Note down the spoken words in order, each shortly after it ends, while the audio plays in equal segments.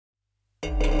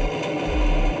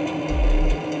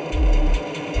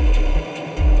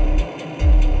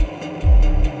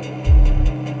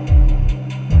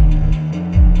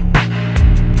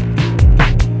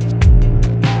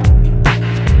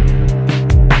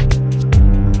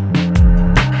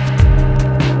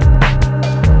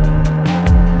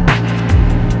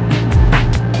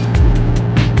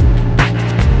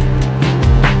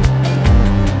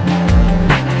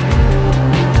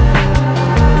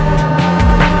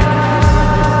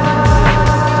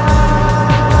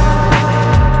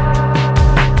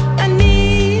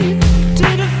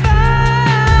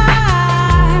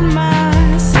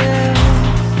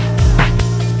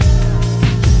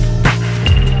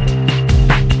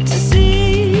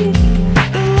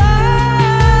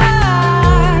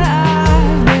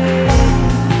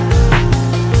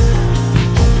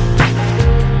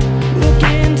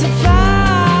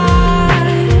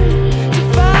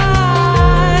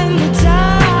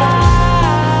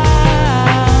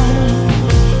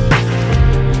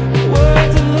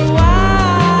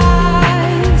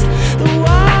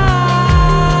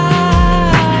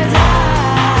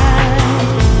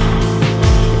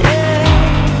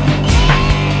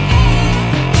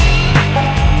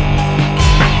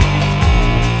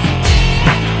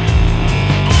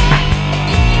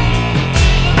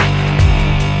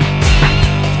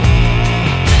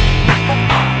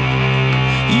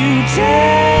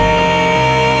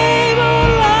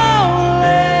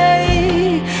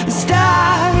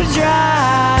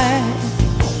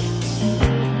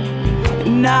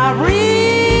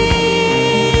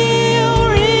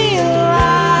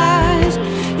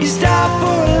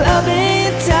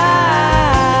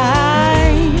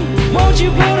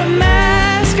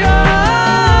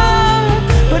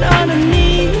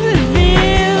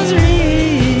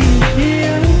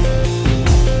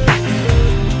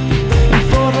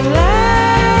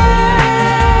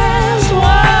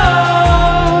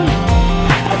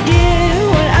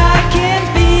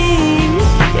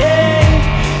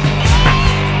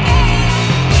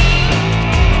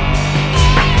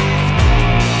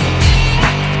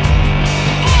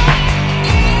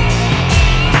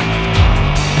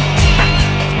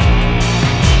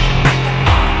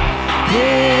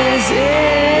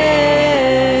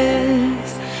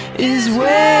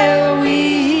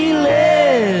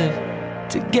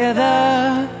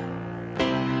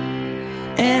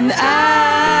And I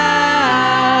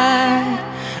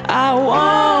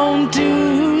want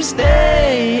to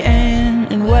stay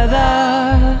in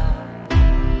weather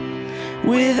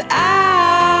without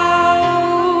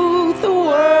the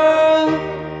world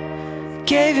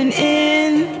caving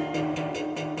in.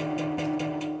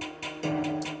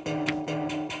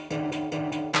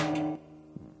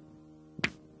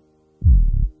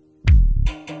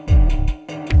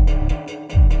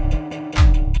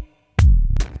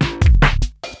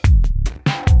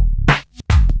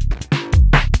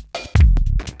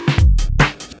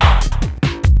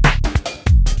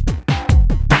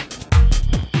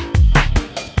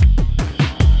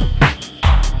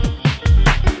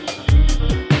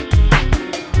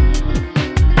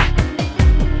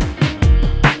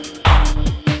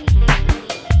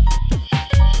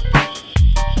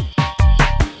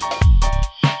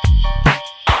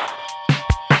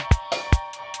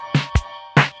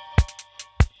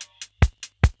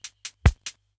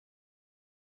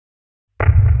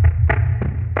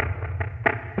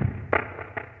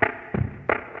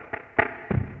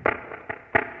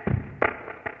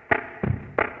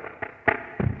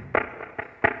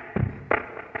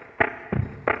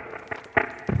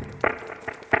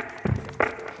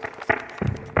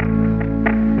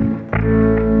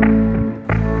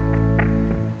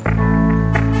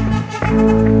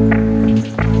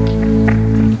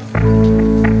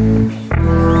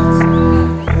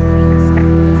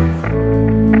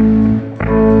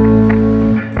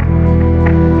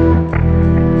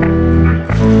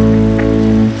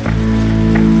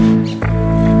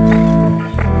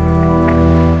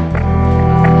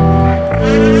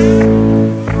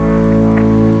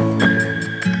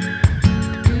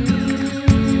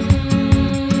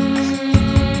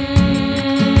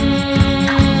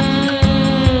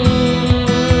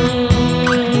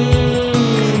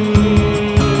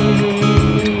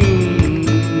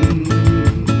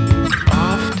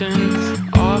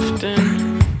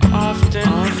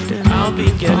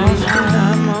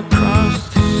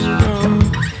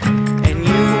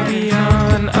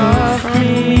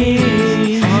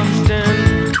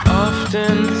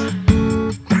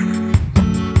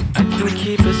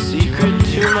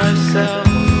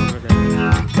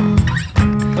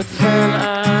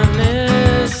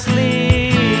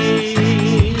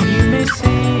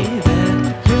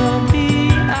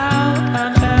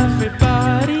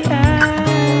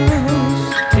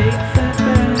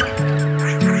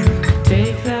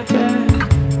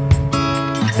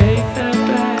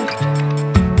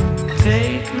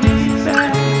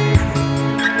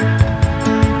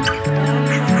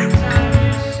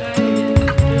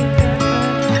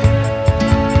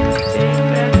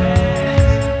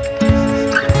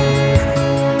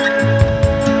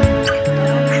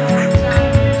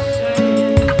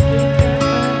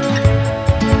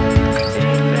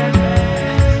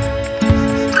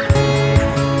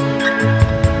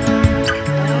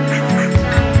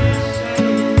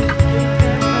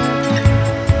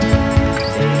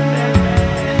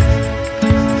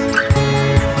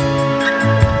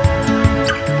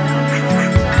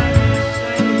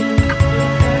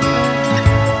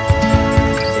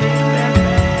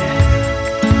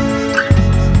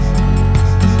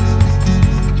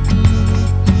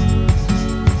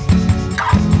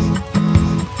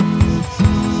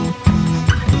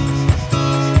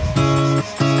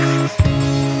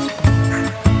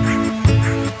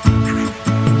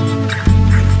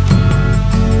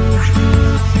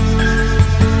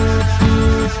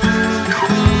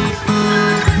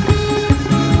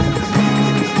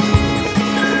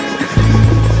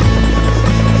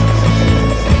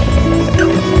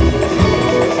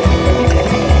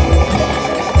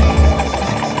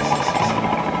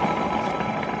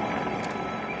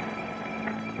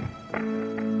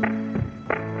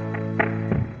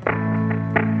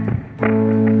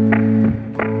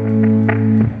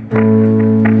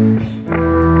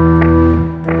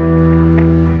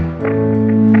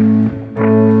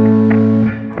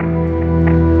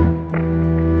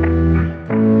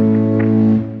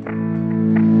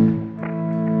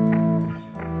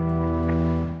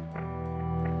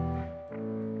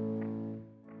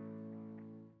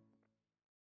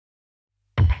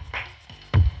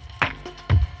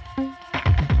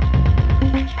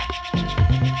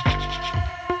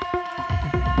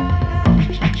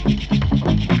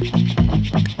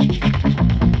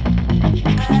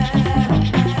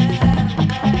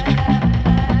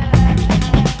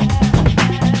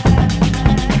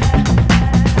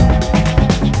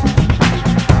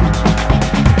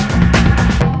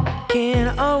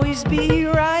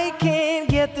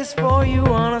 this for you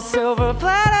on a silver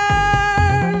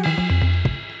platter.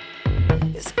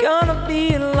 It's gonna be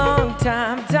be a long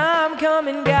time, time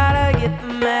coming, gotta get the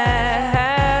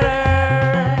matter.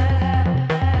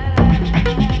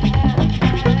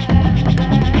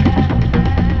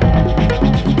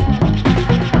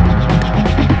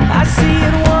 I see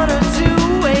it one or two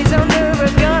ways, I'm never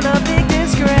gonna big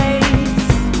disgrace.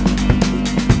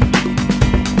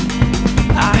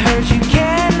 I heard you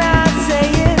cannot say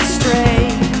it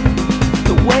straight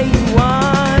the way you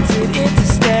wanted it to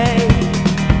stay.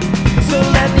 So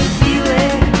let me feel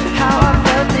it, how I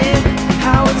felt it,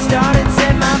 how it started,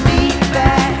 set my feet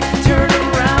back, turn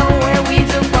around where we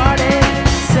departed.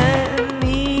 Send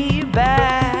me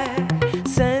back,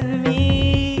 send me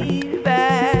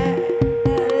back.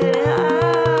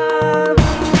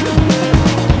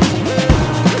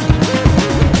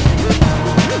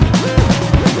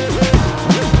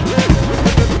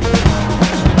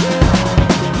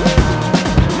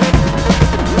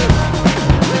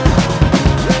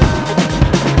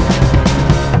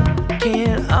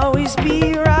 Can't always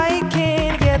be right,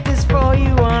 can't get this for you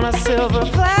on a silver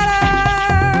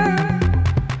platter.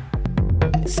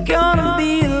 It's gonna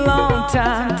be a long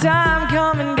time, time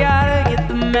coming, gotta get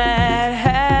the Mad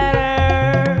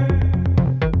Hatter.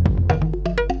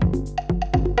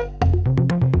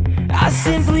 I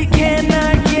simply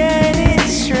cannot get it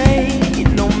straight,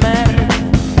 no matter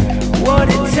what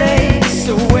it takes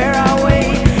or where I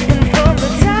wait. And from the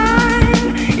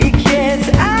time it gets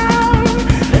out,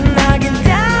 then knocking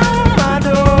down my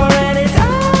door, and it's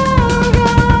all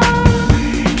gone.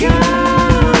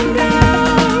 Calm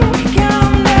down,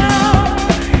 calm down,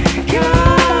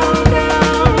 calm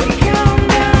down, calm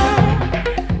down,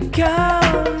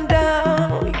 calm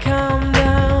down, calm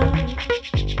down.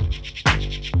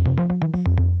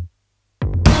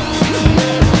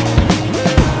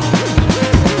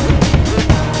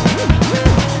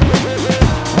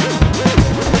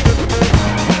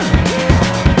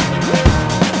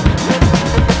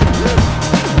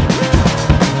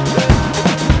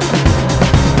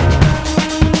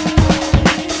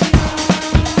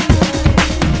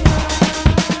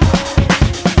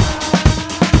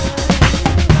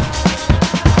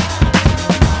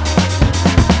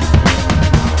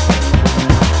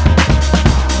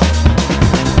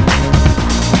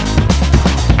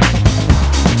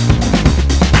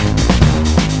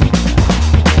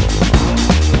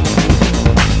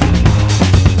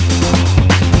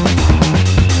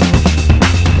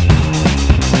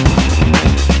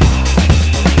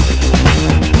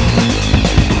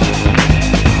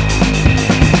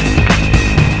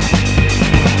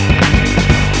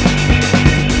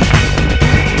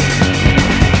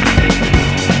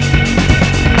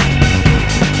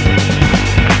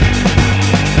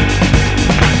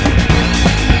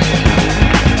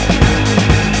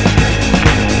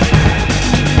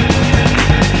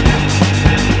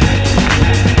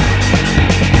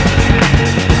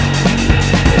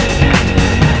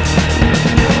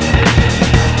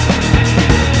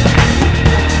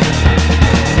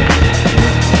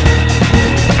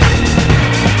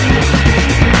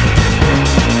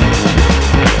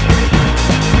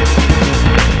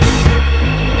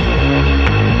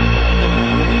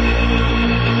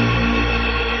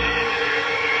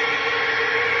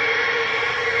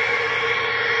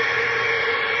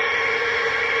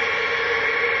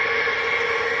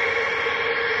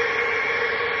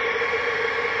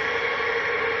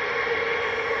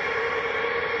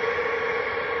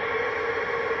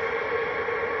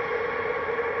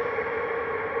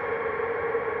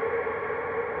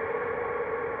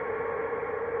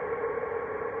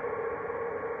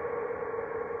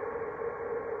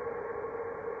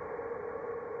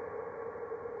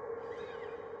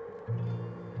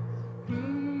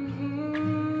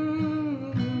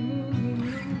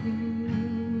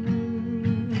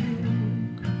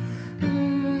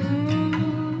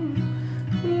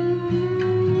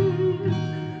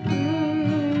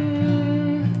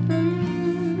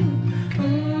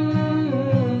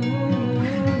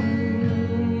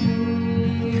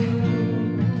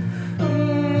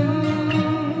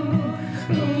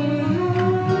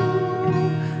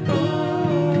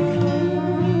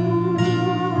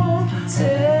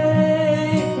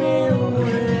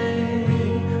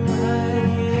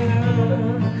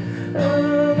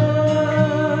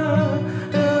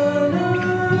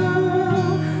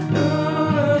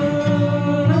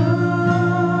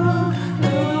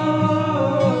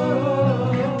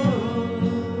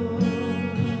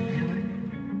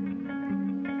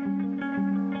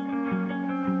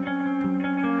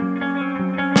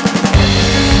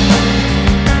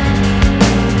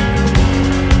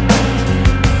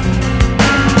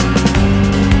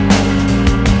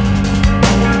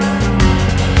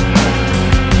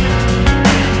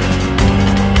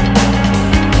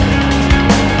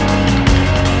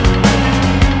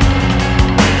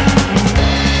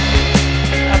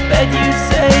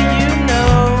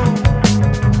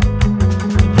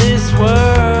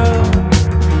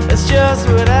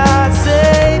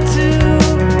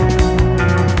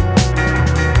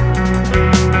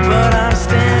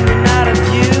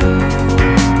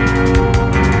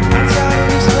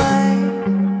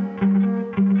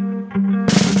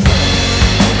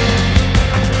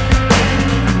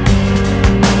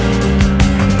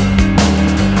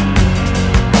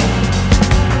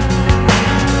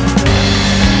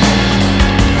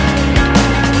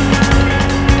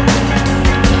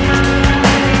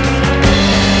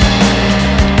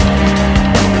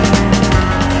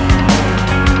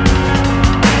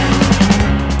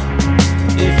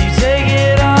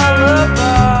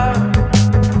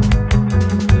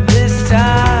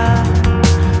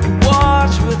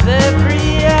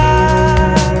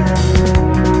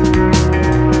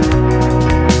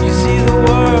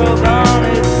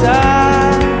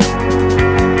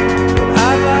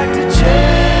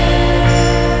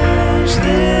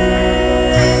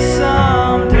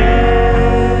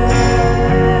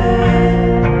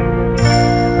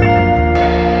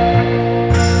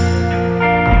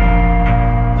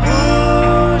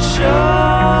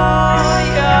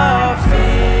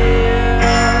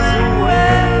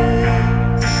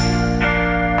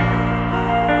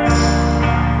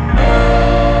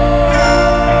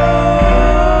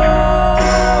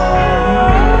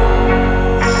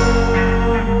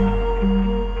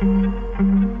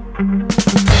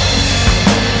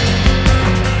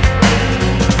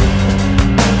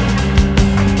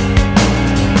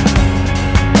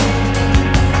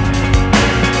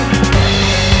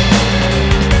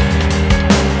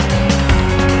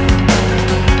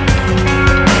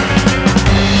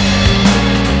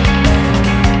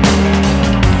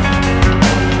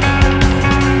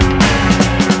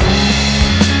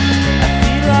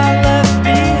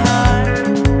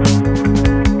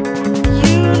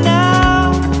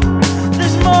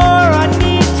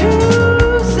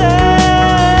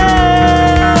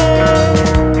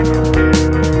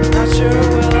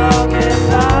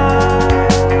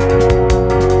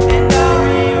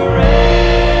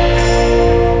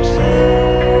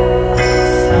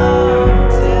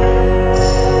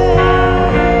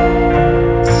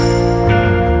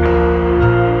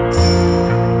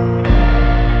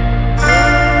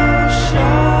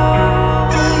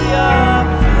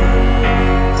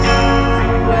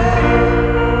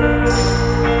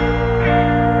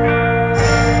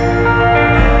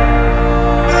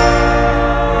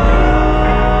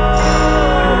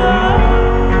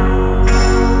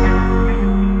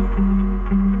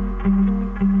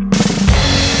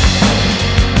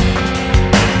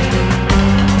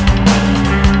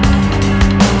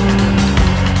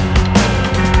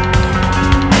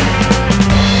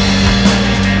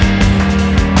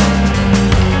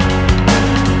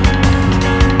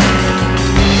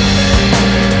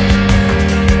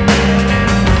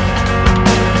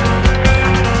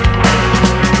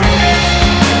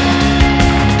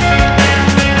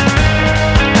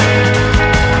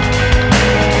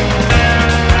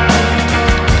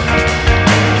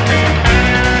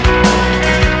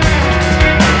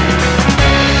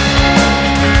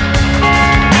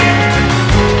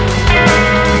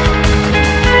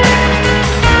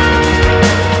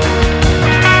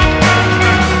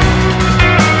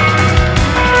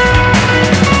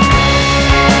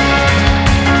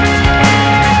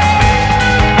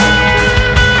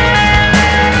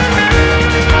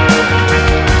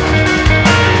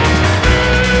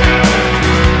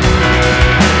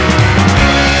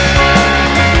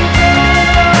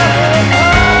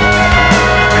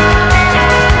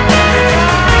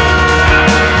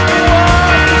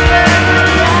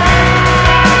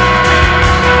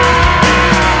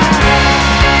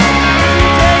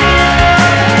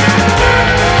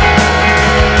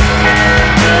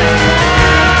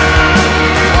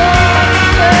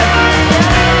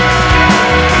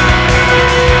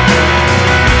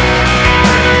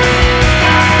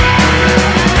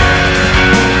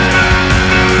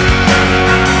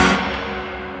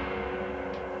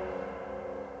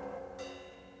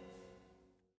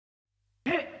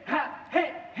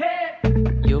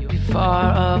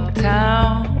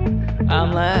 town.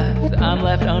 I'm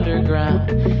left underground.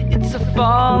 It's a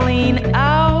falling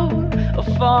out, a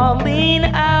falling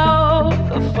out,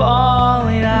 a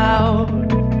falling out.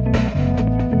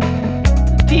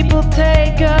 People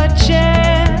take a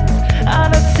chance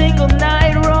on a single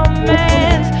night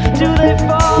romance. Do they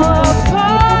fall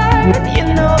apart? You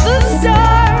know the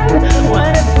start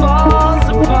when it falls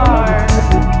apart.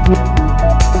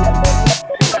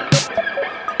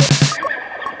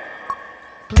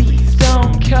 Please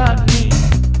don't cut me.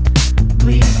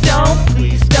 Please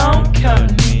don't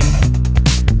cut me.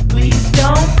 Please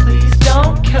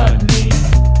don't cut me.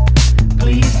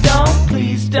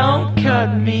 Please don't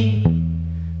cut me.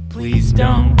 Please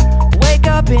don't wake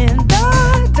up in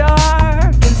the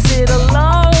dark and sit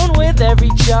alone with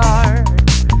every chart.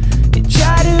 They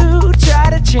try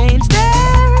to change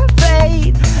their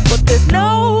fate, but there's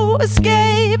no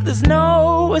escape, there's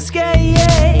no escape.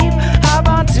 Hop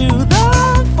onto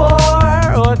the 4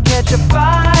 or catch a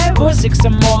 5 or 6 or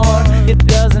more. It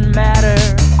doesn't matter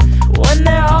when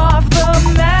they're off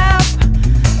the map.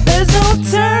 There's no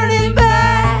turning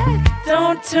back.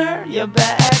 Don't turn your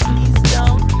back. Please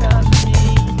don't cut me.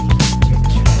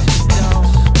 Please don't.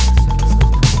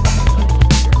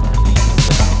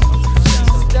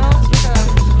 Please don't cut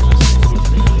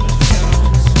me.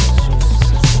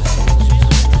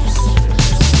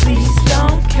 Please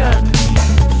don't cut me.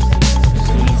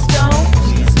 Please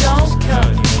don't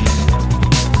cut me.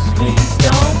 Please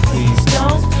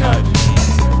don't cut me.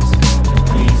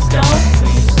 Please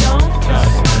don't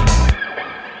cut me.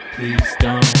 Please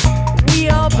don't. We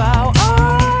all bow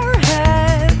our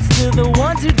heads to the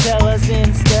ones who tell us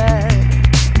instead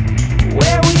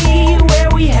where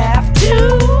we have to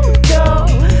go.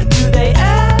 Do they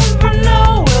ever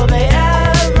know? Will they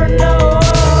ever know?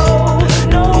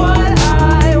 Know what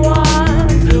I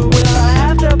want? Will I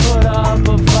have to put up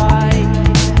a fight?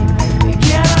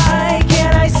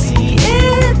 Can I see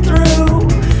it through?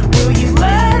 Will you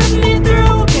let me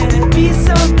through? Can it be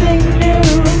something new?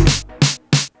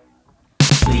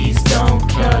 Please don't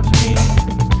cut me.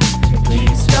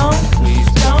 Please don't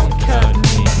cut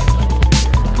me.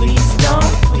 Please don't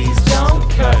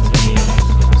cut me.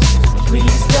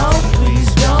 Please don't cut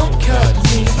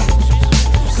me.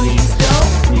 Please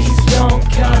don't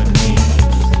cut me.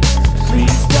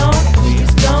 Please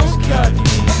don't cut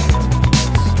me.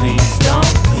 Please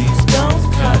don't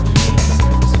cut me.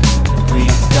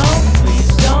 Please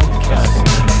don't cut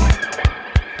me.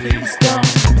 Please don't.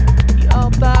 We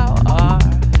all bow our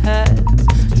heads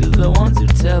to the ones who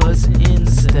tell us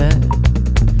instead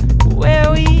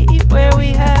where we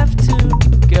have to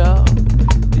go.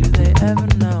 Do they ever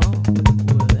know?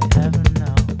 Will they ever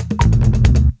know?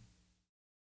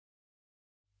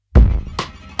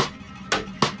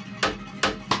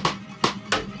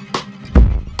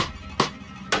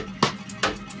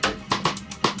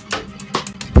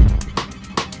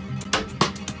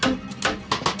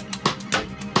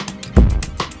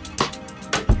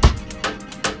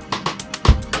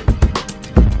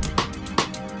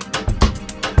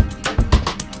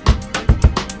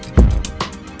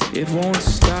 It won't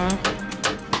stop,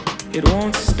 it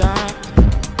won't stop.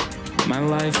 My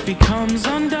life becomes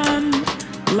undone,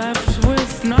 left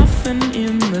with nothing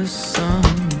in the sun.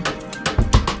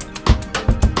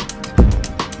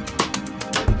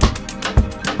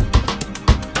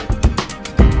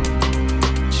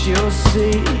 You'll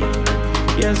see,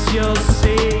 yes you'll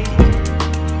see,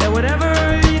 that whatever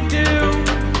you do,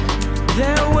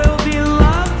 there will be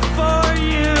love for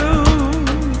you.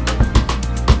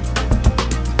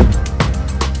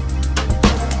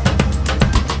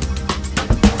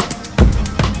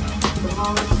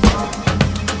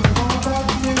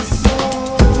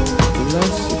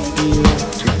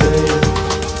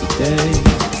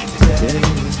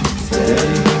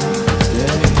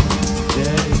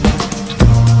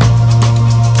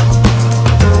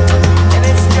 And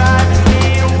it's driving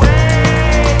me away,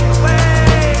 away,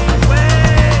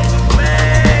 away.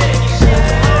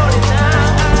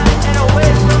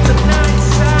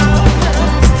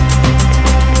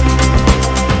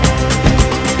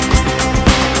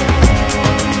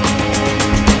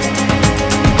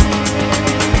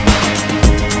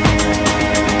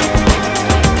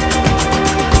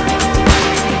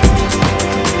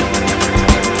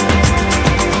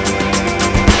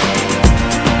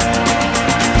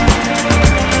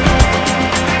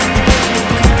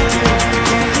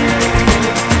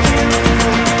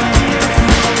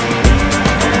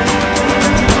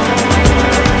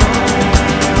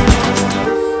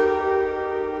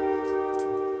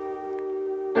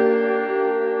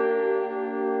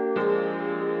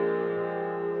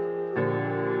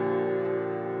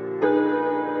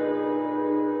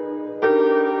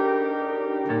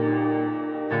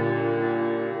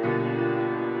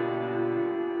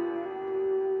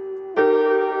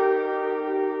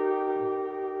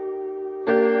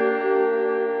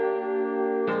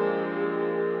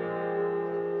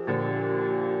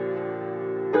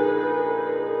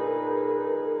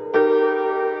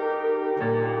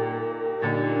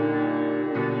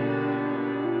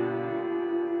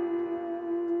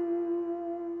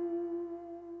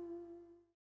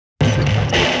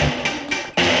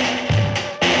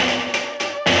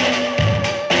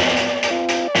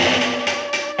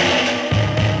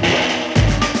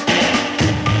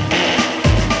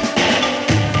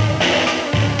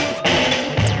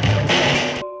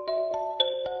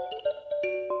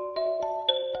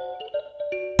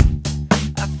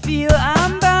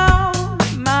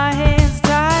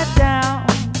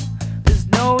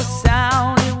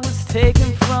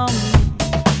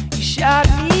 shot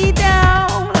me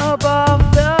down above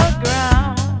the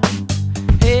ground.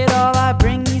 Hate all I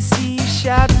bring, you see, you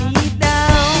shot me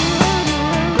down.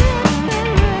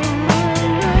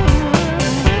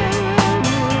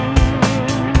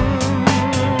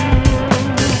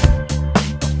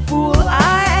 Fool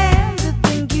I am to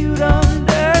think you'd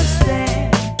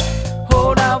understand.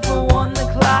 Hold out for one, the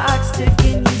clock's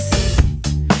ticking, you see.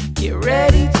 Get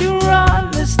ready to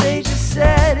run, the stage is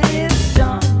set, it's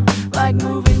done. Like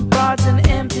moving parts and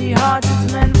empty hearts,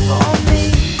 it's meant for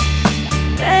me.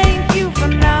 Thank you for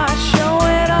not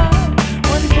showing up.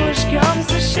 When push comes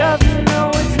to shove, you know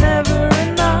it's never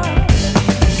enough.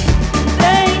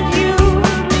 Thank you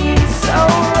for being so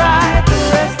right. The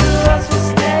rest of us will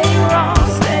stay wrong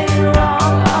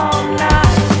all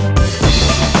night.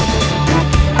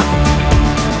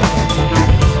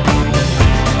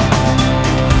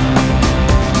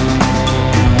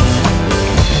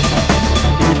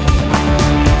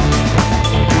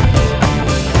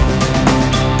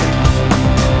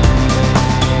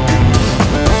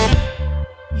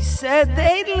 You said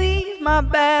they'd leave my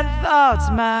bad thoughts,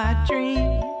 my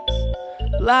dreams,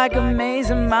 like a maze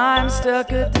of mime,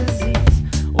 stuck a disease.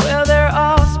 Well, they're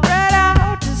all spread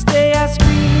out to stay. I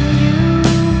scream,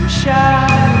 you shout.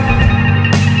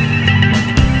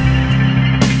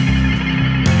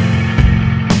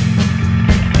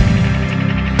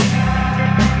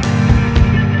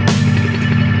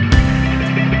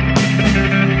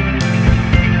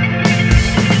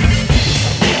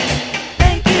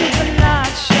 Thank you for not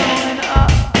showing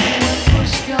up. When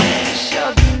push comes to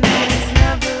shove, you know it's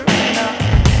never enough.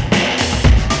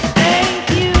 Thank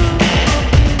you for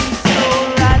being so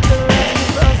right. The rest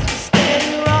of us will stay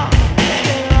wrong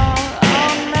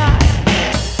all night.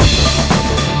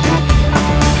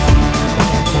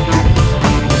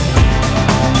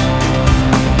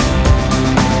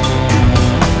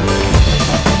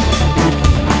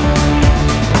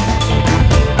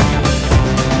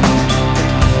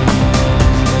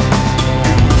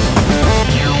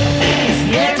 It's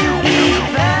yet to be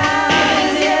found,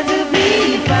 it's yet to be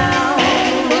found.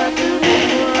 What to do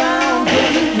around,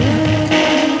 'cause it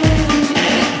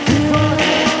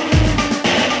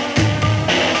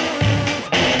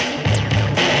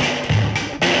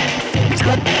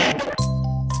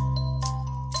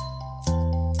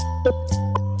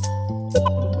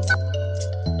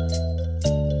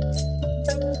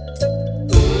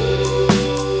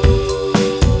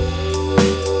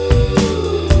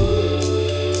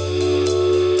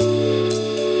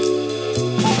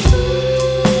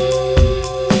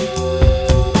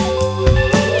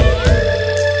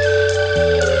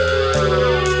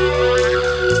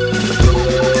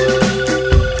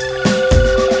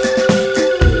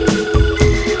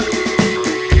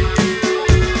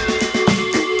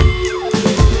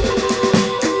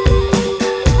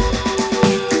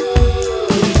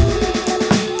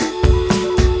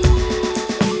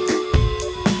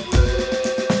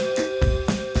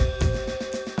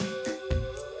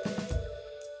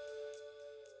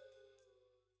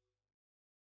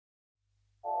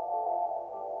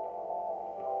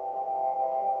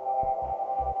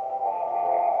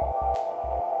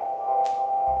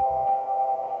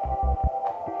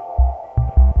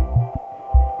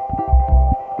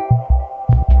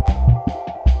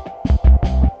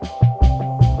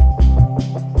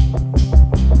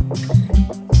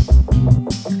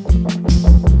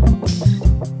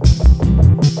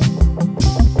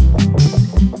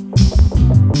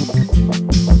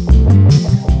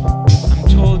I'm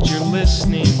told you're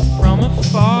listening from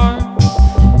afar.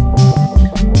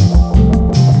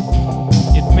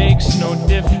 It makes no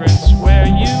difference where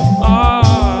you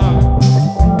are.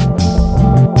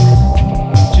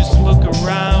 Just look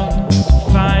around to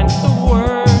find the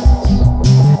words.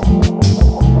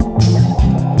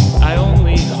 I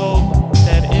only hope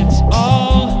that it's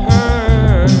all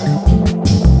her.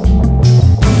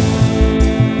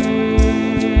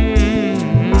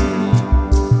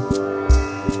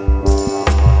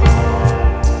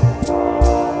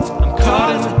 I'm caught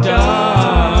in the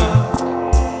dark.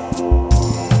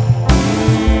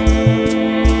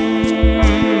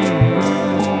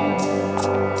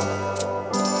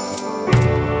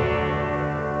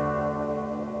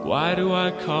 Why do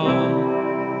I call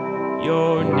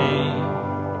your name?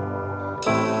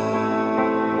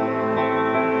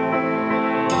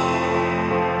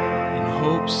 In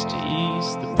hopes to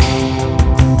ease the pain.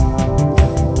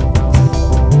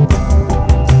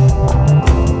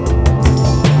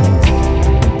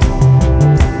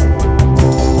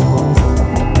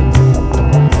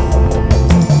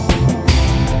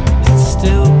 It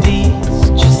still beats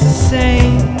just the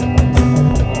same.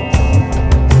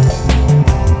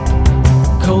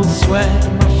 cold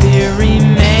sweat, my fear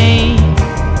remains.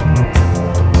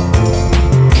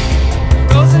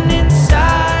 Frozen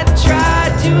inside,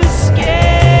 tried to escape.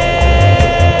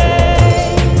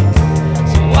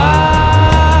 So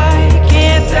why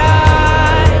can't I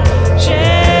change?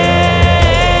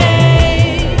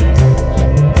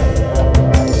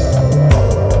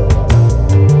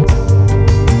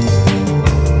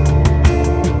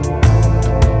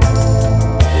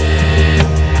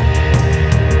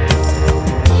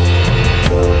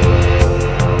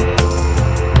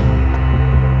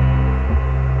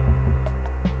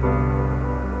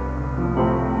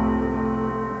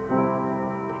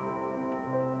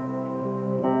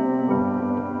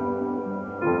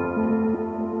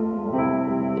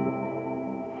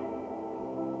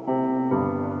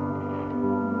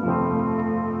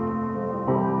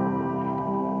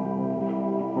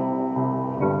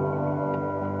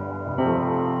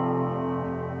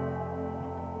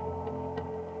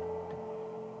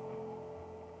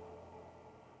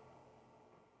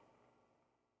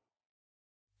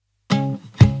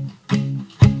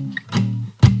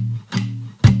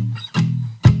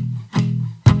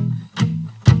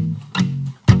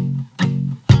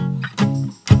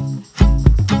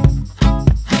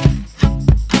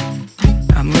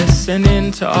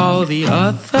 Listening to all the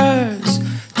others,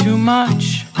 too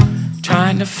much,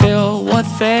 trying to fill what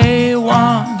they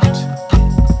want.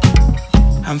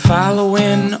 I'm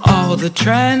following all the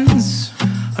trends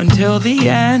until the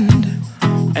end,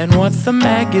 and what the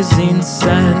magazine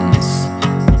sends.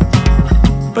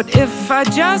 But if I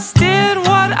just did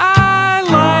what I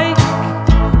like,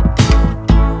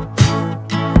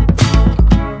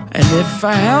 and if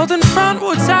I held in front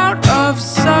what's out of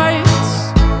sight,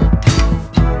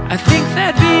 I think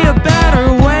that'd be a better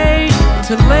way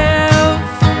to live.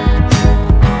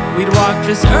 We'd walk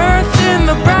this earth in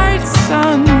the bright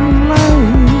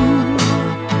sunlight.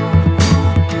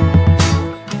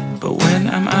 But when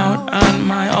I'm out on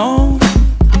my own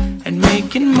and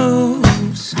making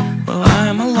moves, well,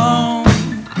 I'm alone.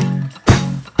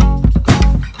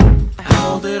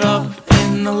 Hold it up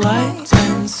in the light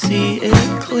and see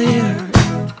it clear.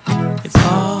 It's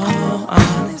all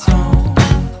on its own.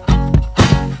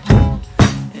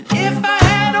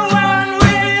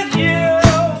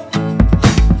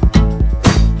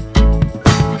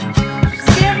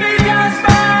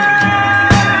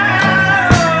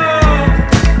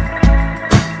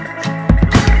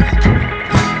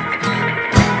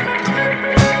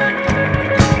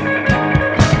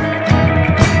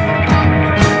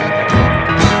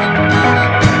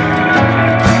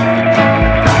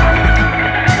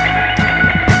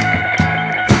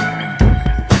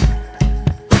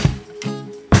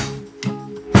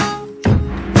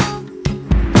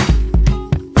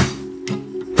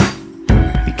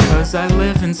 I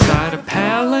live inside a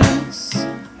palace,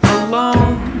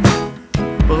 alone.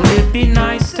 Well, it'd be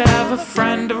nice to have a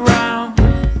friend around.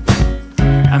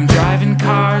 I'm driving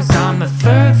cars on the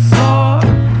 3rd floor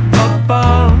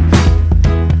above,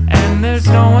 and there's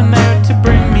no one there to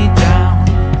bring me down.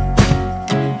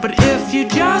 But if you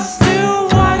just